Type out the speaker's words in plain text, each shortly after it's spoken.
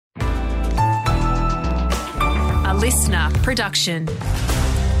listener production.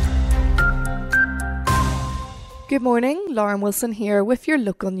 Good morning, Lauren Wilson here with your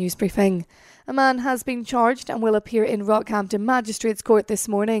local news briefing. A man has been charged and will appear in Rockhampton Magistrates Court this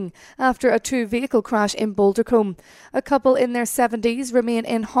morning after a two-vehicle crash in Bouldercombe. A couple in their 70s remain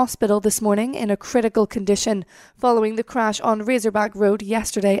in hospital this morning in a critical condition following the crash on Razorback Road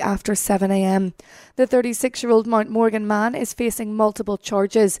yesterday after 7 a.m. The 36-year-old Mount Morgan man is facing multiple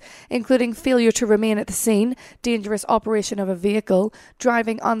charges, including failure to remain at the scene, dangerous operation of a vehicle,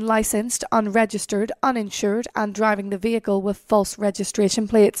 driving unlicensed, unregistered, uninsured and driving the vehicle with false registration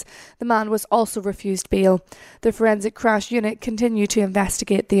plates. The man was also refused bail. The Forensic Crash Unit continue to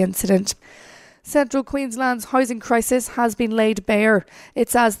investigate the incident. Central Queensland's housing crisis has been laid bare.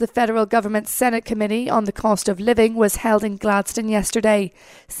 It's as the federal government's Senate Committee on the Cost of Living was held in Gladstone yesterday.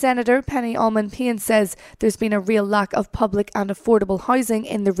 Senator Penny Allman-Payne says there's been a real lack of public and affordable housing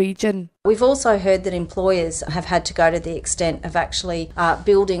in the region. We've also heard that employers have had to go to the extent of actually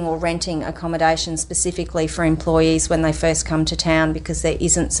building or renting accommodation specifically for employees when they first come to town because there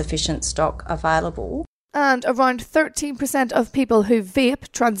isn't sufficient stock available. And around 13% of people who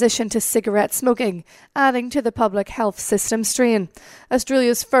vape transition to cigarette smoking, adding to the public health system strain.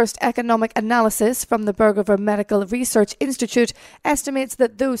 Australia's first economic analysis from the Burgover Medical Research Institute estimates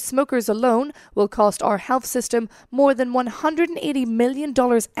that those smokers alone will cost our health system more than $180 million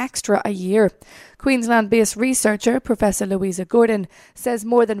extra a year. Queensland-based researcher Professor Louisa Gordon says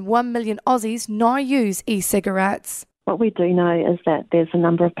more than 1 million Aussies now use e-cigarettes. What we do know is that there's a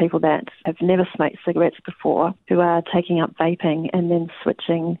number of people that have never smoked cigarettes before who are taking up vaping and then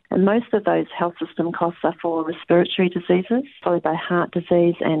switching. And most of those health system costs are for respiratory diseases, followed by heart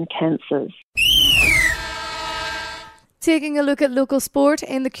disease and cancers. Taking a look at local sport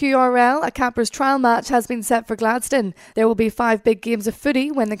in the QRL, a Cappers trial match has been set for Gladstone. There will be 5 big games of footy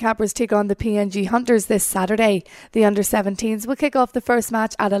when the Cappers take on the PNG Hunters this Saturday. The under-17s will kick off the first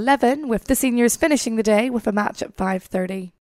match at 11, with the seniors finishing the day with a match at 5:30.